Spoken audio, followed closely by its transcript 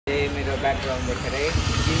मेरो ब्याकग्राउन्ड देखेर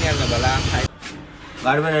चिनिहाल्नु होला।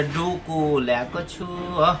 घरबाट डुकु ल्याएको छु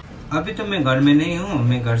हो। अभी तो मैं घर में नहीं हूँ,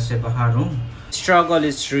 मैं घर से बाहर हूँ। स्ट्रगल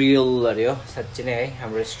इज रियल अरे हो, साँच्चै नै है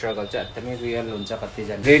हाम्रो स्ट्रगल चाहिँ एकदमै रियल हुन्छ।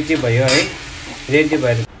 कतिजना रेडी भयो है, रेडी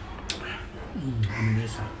भएर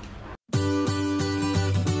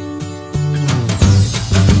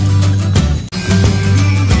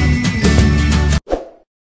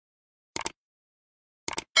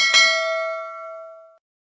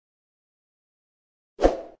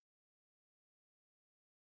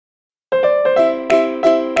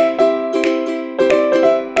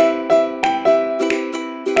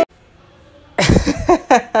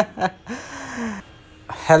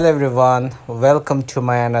Hello everyone, welcome to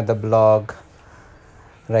my another vlog.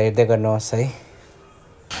 र हेर्दै गर्नुहोस् है।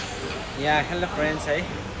 या हेलो फ्रेन्ड्स है,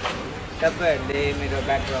 तपाईहरुले मेरो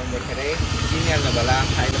ब्याकग्राउन्ड देखेर चिनिहाल्नु होला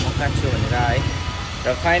अहिले म कहाँ छु भनेर है।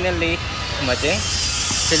 र फाइनली म चाहिँ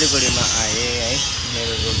सिलगढीमा आएँ है,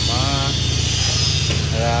 मेरो रुममा।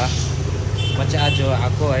 र म चाहिँ आज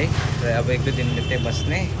आएको है, र अब एक दुई दिन त्यतै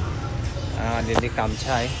बस्ने अलिअलि काम छ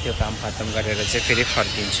है, त्यो काम खत्म गरेर चाहिँ फेरि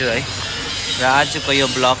फर्किन्छु है। र आजको यो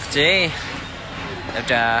ब्लग चाहिँ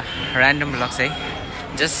एउटा ऱ्यान्डम ब्लग है,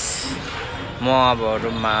 जस्ट म अब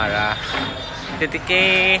रुममा र त्यतिकै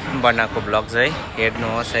बनाएको ब्लग चाहिँ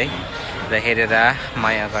हेर्नुहोस् है, र हेरेर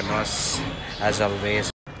माया गर्नुहोस् एज अलवेज।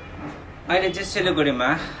 अहिले चाहिँ सिलगढीमा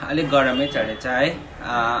अलिक गरमै चढेछ है,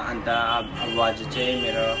 अन्त अब आज चाहिँ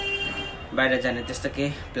मेरो बाहिर जाने त्यस्तो केही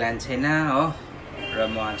प्लान छैन हो, र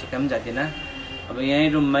म आज कहाँ पनि जाँदिनँ। अब यहीँ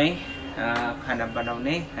रुममै खाना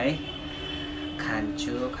बनाउने है,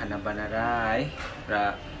 खान्छु खाना बनाएर है, र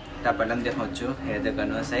तपाईहरुलाई पनि देखाउँछु, हेर्दै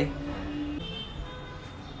गर्नुहोस् है।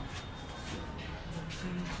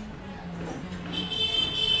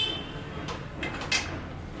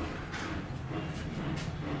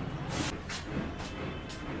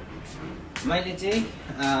 मैले चाहिँ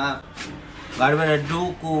घरबाट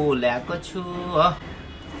डुकु ल्याएको छु हो।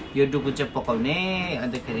 यो डुकु चाहिँ पकाउने,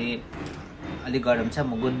 अन्तखेरि अलिक गरम छ,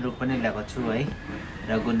 म गुन्द्रुक पनि ल्याएको छु है,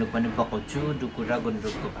 र गुन्द्रुक पनि पकाउँछु। डुकु र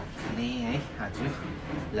गुन्द्रुकको भात खाने है आज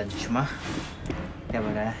लन्चमा,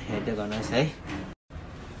 त्यहाँबाट हेर्दै गर्नुहोस् है।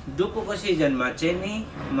 डुकुको सिजनमा चाहिँ नि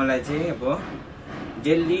मलाई चाहिँ अब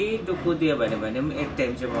डेली डुकु दियो भने पनि एक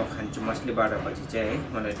टाइम चाहिँ म खान्छु, मस्टली 12 बजी चाहिँ है।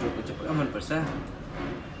 मलाई डुकु चाहिँ पुरा मनपर्छ,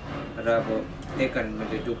 र अब त्यही कारण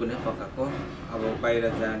मैले डुकु नै पकाएको। अब बाहिर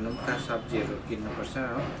जानु कहाँ सब्जीहरू किन्नुपर्छ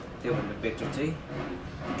हो, त्योभन्दा बेटर चाहिँ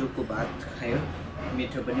डुकु भात खायो,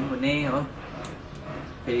 मिठो पनि हुने हो,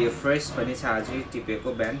 फेरि यो फ्रेस पनि छ, अझै टिपेको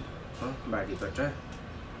बिहान हो बारीबाट,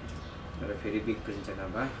 र फेरि बिग्रिन्छ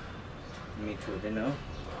नभए मिठो हुँदैन हो।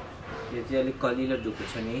 यो चाहिँ अलिक कलिलो डुकु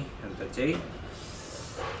छ नि, अन्त चाहिँ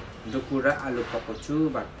डुकु र आलु पकाउँछु,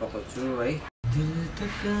 भात पकाउँछु है।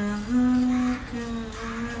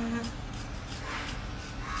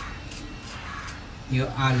 यो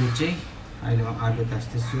आलु चाहिँ अहिले म आलु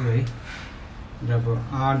तास्दैछु है, र अब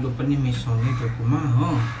आलु पनि मिसाउने डुकुमा हो।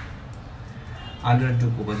 आलु र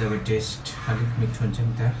डुकुको जब टेस्ट अलिक मिठो हुन्छ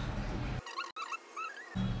नि त।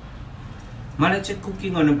 मलाई चाहिँ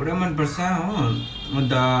कुकिङ गर्नु पुरा मनपर्छ हो,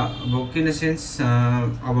 अन्त अब किन सेन्स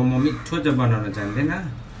अब म मिठो चाहिँ बनाउन जान्दैन,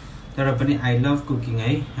 तर पनि आई लभ कुकिङ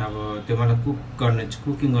है। अब त्यो मलाई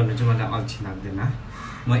कुकिङ गर्नु चाहिँ मलाई अल्छी लाग्दैन।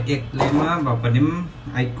 म एक्लैमा भए पनि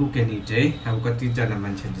आई कुक एन्ड इट है। अब कतिजना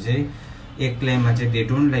मान्छेले चाहिँ एक्लैमा चाहिँ दे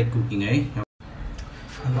डोन्ट लाइक कुकिङ है।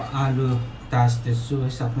 अब आलु तास्दैछु है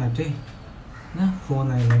साथमाटै, ना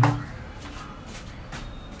फोन आयो मेरो।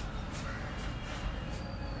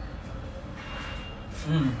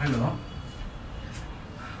 हेलो,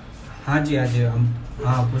 हाँ जी हाँ जी,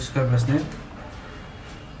 हाँ पुष्कर बसने,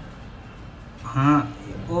 हाँ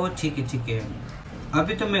ओ ठीक है।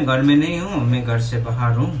 अभी तो मैं घर में नहीं हूँ, मैं घर से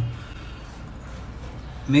बाहर हूँ।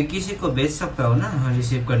 मैं किसी को भेज सकता हूँ ना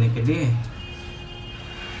रिसीव करने के लिए?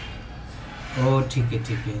 ओ ठीक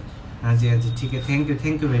है, हाँ जी ठीक है,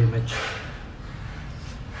 थैंक यू वेरी मच।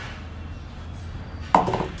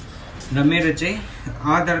 र मेरो चाहिँ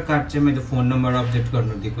आधार कार्ड चाहिँ मैले फोन नम्बर अपडेट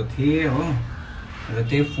गर्नु दिएको थिएँ हो, र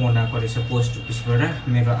त्यही फोन आएको रहेछ पोस्ट अफिसबाट।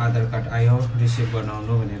 मेरो आधार कार्ड आयो, रिसिभ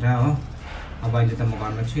बनाउनु भनेर हो। अब अहिले त म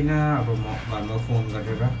घरमा छुइनँ, अब म घरमा फोन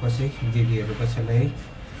गरेर कसै दिदीहरू कसैलाई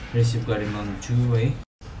रिसिभ गरेर आउँछु है।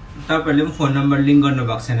 तपाईहरुले पनि फोन नम्बर लिङ्क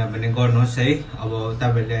गर्नुभएको छैन भने गर्नुहोस् है। अब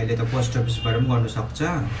तपाईहरुले अहिले त पोस्ट अफिसबाट पनि गर्नु सक्छ,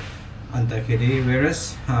 अन्तखेरि वेरस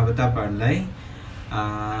अब तपाईहरुलाई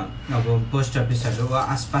अब पोस्ट अफिसहरु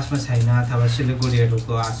आसपासमा छैन अथवा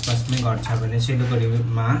सिलगढीहरुको आसपासमै घर छ भने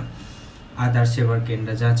सिलगढीमा आधार सेवा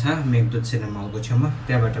केन्द्र जहाँ छ मेघदूत सिनेमा हलको छेउमा,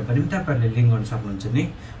 त्यहाँबाट पनि तपाईहरुले लिङ्क गर्न सक्नुहुन्छ नि,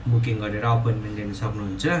 बुकिङ गरेर अपोइन्टमेन्ट लिन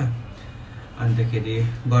सक्नुहुन्छ। अन्तखेरि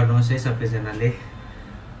गर्नुहोस् है सबैजनाले।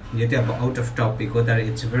 यो चाहिँ अब आउट अफ टपिक हो तर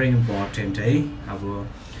इट्स भेरी इम्पोर्टेन्ट है अब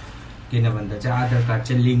किन भन्दा चाहिँ आधार कार्ड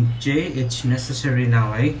चाहिँ लिङ्क चाहिँ इट्स नेसेसरी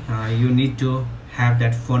नाउ है you need to have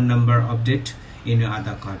that phone number update in your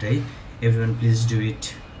Aadhaar card है एभ्रिवान प्लिज डु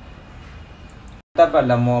इट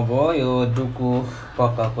तपाईहरुलाई म अब यो डुकु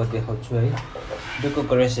पकाएको देखाउँछु है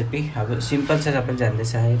डुकुको रेसिपी अब सिम्पल छ सबैले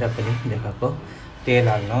जान्दैछ है र पनि देखाएको तेल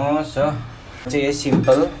हाल्नुहोस् हो चाहिँ यही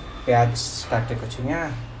सिम्पल प्याज काटेको छु यहाँ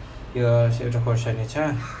यो एउटा खोर्सानी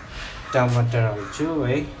छ टमाटर हाल्छु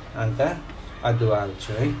है अन्त अदुवा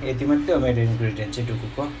हाल्छु है यति मात्रै हो मेरो इन्ग्रेडियन्ट चाहिँ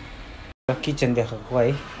डुकुको किचन देखाएको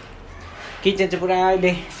है किचन चाहिँ पुरा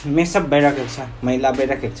अहिले मेसअप भइराखेको छ मैला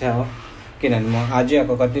भइराखेको छ हो किनभने म आजै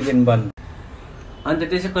आएको कति दिन बन्द अन्त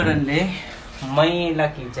त्यसै कारणले मैला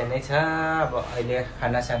किचन नै छ अब अहिले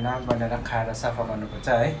खानासाना बनाएर खाएर सफा गर्नुपर्छ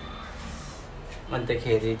है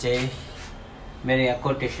अन्तखेरि चाहिँ मेरो यहाँ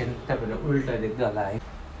कोटेसन तपाईँहरू उल्टा देख्दै होला है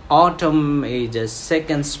Autumn is a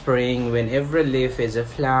second spring when every leaf is a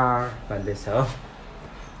flower भन्दैछ हो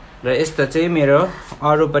र यस्तो चाहिँ मेरो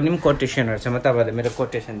अरू पनि कोटेसनहरू छ म तपाईँहरूलाई मेरो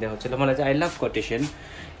कोटेसन देखाउँछु ल मलाई चाहिँ I love quotation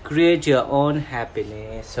create your own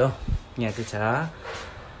happiness हो यहाँ चाहिँ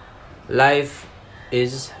छ life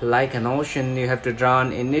is like an ocean you have to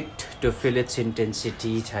drown in it to feel its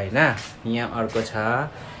intensity छैन यहाँ अर्को छ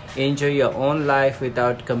enjoy your own life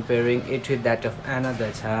without comparing it with that of another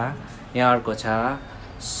छ यहाँ अर्को छ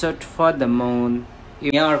search for the moon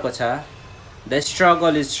यहाँ अर्को छ the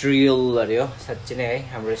struggle is real अरे साच्चै नै है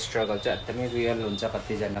हाम्रो स्ट्रगल चाहिँ एकदमै रियल हुन्छ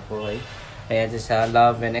कतिजनाको है यहाँ चाहिँ छ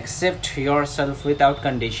love and accept yourself without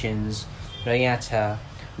conditions र यहाँ छ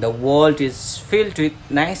the world is filled with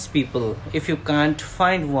nice people if you can't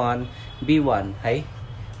find one be one है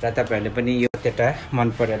र तपाईहरुले पनि यो एउटा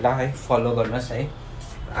मन पर्यो ल है फलो गर्नुस् है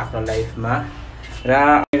आफ्नो लाइफमा र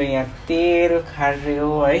मेरो यहाँ तेल खार्यो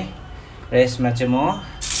है र यसमा चाहिँ म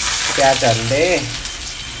प्याज हाल्दै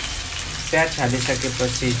प्याज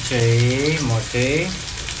हालिसकेपछि चाहिँ म चाहिँ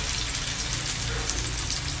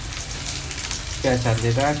प्याज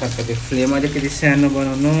हालेर तपाईले फ्लेम अलिकति सानो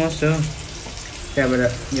बनाउनुहोस् हो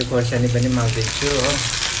त्यहाँबाट यो खोर्सानी पनि माग्दैछु हो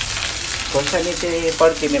खोर्सानी चाहिँ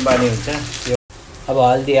पर्किने बानी हुन्छ यो अब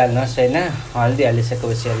हल्दी हाल्नुहोस् हैन हल्दी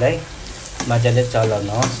हालिसकेपछि यसलाई मजाले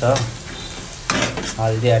चलाउनुहोस् हो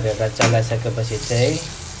हल्दी हालेर चलाइसकेपछि चाहिँ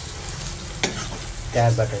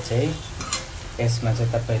त्यहाँबाट चाहिँ यसमा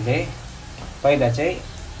चाहिँ तपाईले पहिला चाहिँ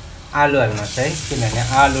आलु हाल्नुहोस् है किनभने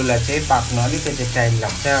आलुलाई चाहिँ पाक्न अलिकति टाइम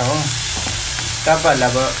लाग्छ हो तपाईहरुलाई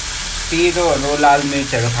अब पिरोहरू लाल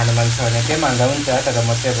मिर्चहरू खानु मन छ भने त्यही हाल्दा हुन्छ तर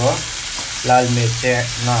म चाहिँ अब लाल मिर्च चाहिँ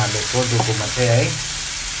नहालेको डुकुमा चाहिँ है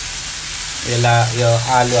यसलाई यो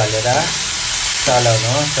आलु हालेर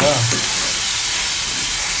चलाउनुहोस् हो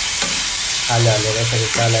आलु हालेर यसरी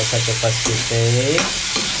चलाइसकेपछि चाहिँ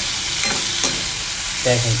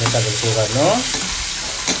त्यहाँदेखि चाहिँ तपाईँले के गर्नु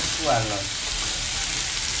हाल्नुहोस्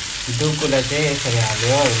डुकुलाई चाहिँ यसरी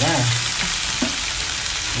हाल्यो होइन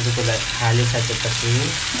डुकुलाई हालिसकेपछि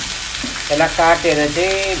यसलाई काटेर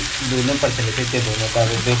चाहिँ धुनुपर्छ चाहिँ त्यो धुनु त अब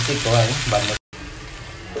बेसिक हो है भन्नु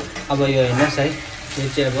अब यो हेर्नुहोस् है यो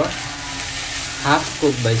चाहिँ अब हाफ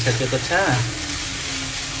कुक भइसकेको छ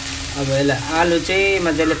अब यसलाई आलु चाहिँ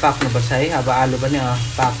मजाले पाक्नुपर्छ है अब आलु पनि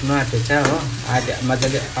पाक्नु आँटेको छ हो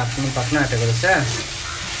मजाले पाक्नु आँटेको रहेछ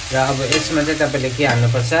र अब यसमा चाहिँ तपाईँले के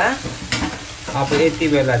हाल्नुपर्छ अब यति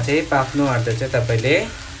बेला चाहिँ पाक्नु आँट्दा चाहिँ तपाईँले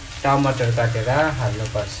टमाटर काटेर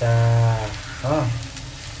हाल्नुपर्छ हो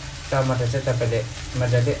टमाटर चाहिँ तपाईले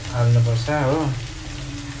मजाले हाल्नुपर्छ हो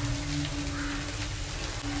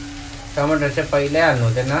टमाटर चाहिँ पहिल्यै हाल्नु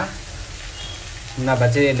हुँदैन नभए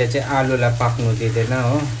चाहिँ यसले चाहिँ आलुलाई पाक्नु दिँदैन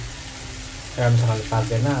हो राम्रोसँगले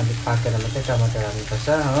पाक्दैन अलिक पाकेर मात्रै टमाटर हाल्नुपर्छ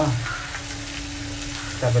हो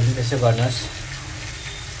तपाईले त्यसो गर्नुहोस्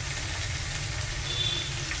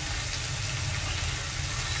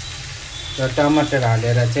र टमाटर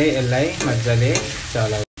हालेर चाहिँ यसलाई मजाले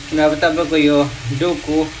चलाउ अब तपाईको यो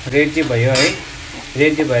डुकु रेडी भयो है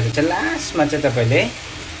रेडी भएर चाहिँ लास्टमा चाहिँ तपाईले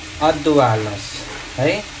अदुवा हाल्नुहोस्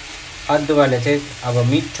है अदुवाले चाहिँ अब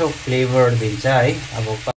मिठो फ्लेभर दिन्छ है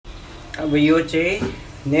अब यो चाहिँ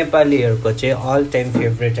नेपालीहरूको चाहिँ अल टाइम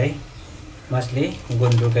फेभरेट है मस्टली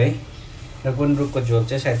गुन्द्रुक है र गुन्द्रुकको झोल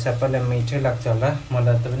चाहिँ सायद सबैलाई मिठै लाग्छ होला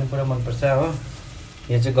मलाई त पनि पुरा मनपर्छ हो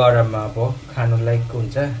यो चाहिँ गरममा अब खानु लायकको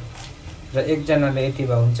हुन्छ र एकजनाले यति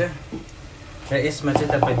भए हुन्छ र यसमा चाहिँ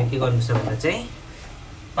तपाईले के गर्नुपर्छ भन्दा चाहिँ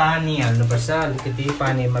पानी हाल्नुपर्छ अलिकति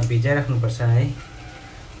पानीमा भिजाइराख्नुपर्छ है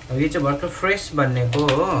अब यो चाहिँ भर्खर फ्रेस बनेको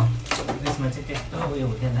हो यसमा चाहिँ त्यस्तो उयो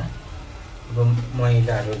हुँदैन अब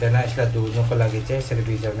मैलाहरू हुँदैन यसलाई धुनुको लागि चाहिँ यसरी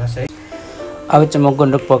भिजाउनुहोस् है अब चाहिँ म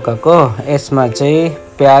गुन्द्रुक पकाएको यसमा चाहिँ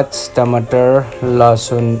प्याज टमाटर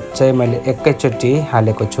लसुन चाहिँ मैले एकैचोटि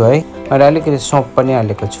हालेको छु है र अलिकति सौंफ पनि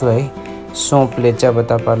हालेको छु है सौंफले चाहिँ अब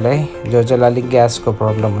तपाईहरुलाई जो जसलाई अलिक ग्यासको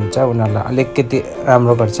प्रब्लम हुन्छ उनीहरुलाई अलिकति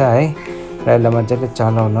राम्रो गर्छ है र यसलाई मजाले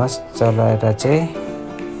चलाउनुहोस् चलाएर चाहिँ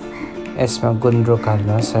यसमा गुन्द्रुक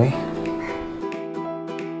हाल्नुहोस् है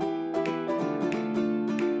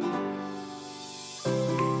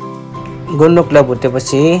गुन्द्रुकलाई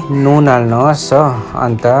भुटेपछि नुन हाल्नुहोस्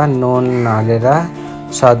अन्त नुन हालेर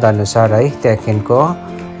स्वाद अनुसार है त्यहाँदेखिको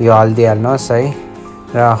यो हल्दी हाल्नुहोस् है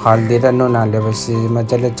र हल्दी र नुन हालेपछि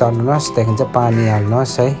मजाले चलाउनुहोस् त्यहाँदेखि चाहिँ पानी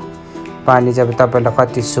हाल्नुहोस् है पानी चाहिँ तपाईलाई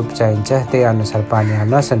कति सुप चाहिन्छ त्यही अनुसार पानी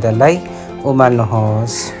हाल्नुहोस् अनि त्यसलाई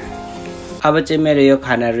उमाल्नुहोस् अब चाहिँ मेरो यो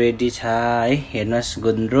खाना रेडी छ है हेर्नुहोस्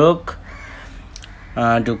गुन्द्रुक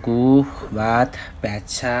डुकु भात प्याज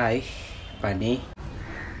छ है पानी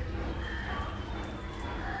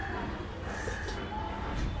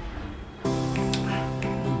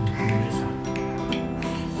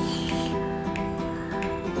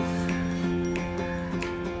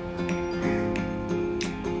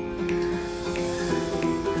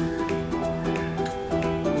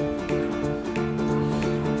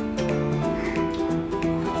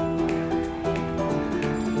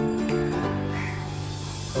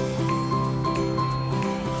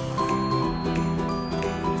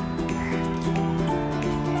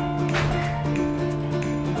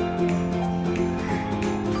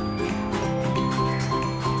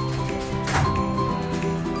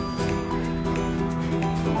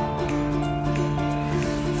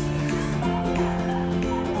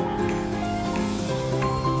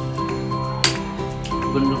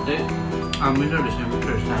गुन्द्रुक चाहिँ आमिलो रेसिपी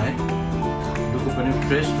फ्रेस छ है डुकु पनि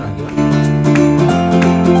फ्रेस लाग्यो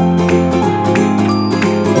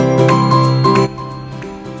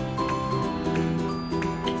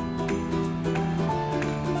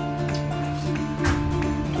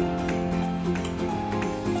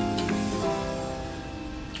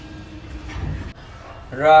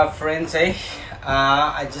र फ्रेन्ड्स है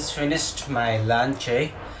I just finished my lunch है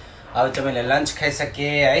अब चाहिँ मैले लन्च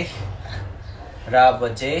खाइसकेँ है र अब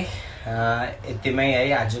चाहिँ यतिमै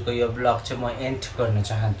है आजको यो ब्लग चाहिँ म एन्ड गर्न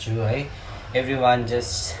चाहन्छु है एभ्रीवान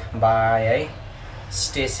जस्ट बाय है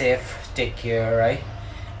स्टे सेफ टेक केयर है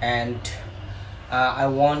and I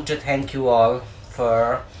want to thank you all for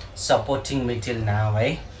supporting me till now है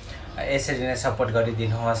यसरी नै सपोर्ट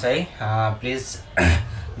गरिदिनुहोस् है please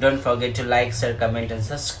don't forget to like share comment and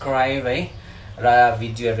subscribe है र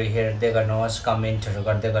भिडियोहरु हेर्दै गर्नुहोस् कमेन्टहरु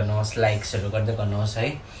गर्दै गर्नुहोस् लाइक्सहरु गर्दै गर्नुहोस्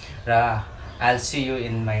है र I'll see you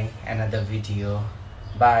in my another video.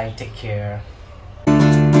 Bye. Take care.